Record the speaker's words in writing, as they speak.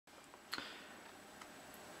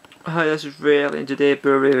Hi, this is Ray, and today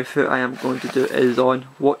Blu-ray review I am going to do is on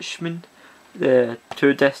Watchmen, the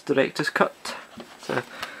 2-disc director's cut. So,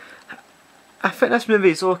 I think this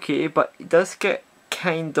movie is okay, but it does get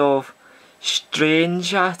kind of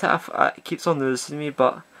strange at it. It keeps on losing me,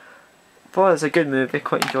 but I thought it's a good movie,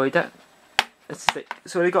 quite enjoyed it.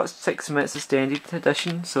 It's only got 6 minutes extended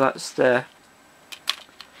edition, so that's the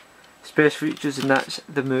special features and that's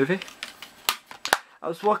the movie. I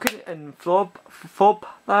was working in Fob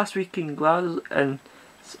last week in Glasgow and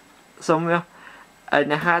somewhere,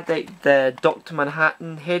 and I had like the Dr.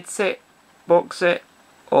 Manhattan headset box set,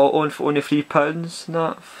 all for only £3 and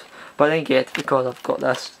that, but I didn't get it because I've got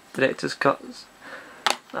this director's cuts.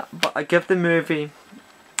 But I give the movie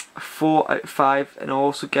a 4 out of 5, and I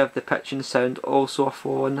also give the picture and sound also a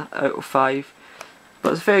 4 out of 5.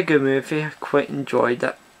 But it's a very good movie, I quite enjoyed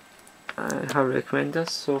it. I recommend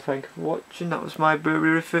this, so thank you for watching. That was my Blu-ray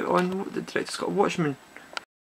review on the director's cut of Watchmen.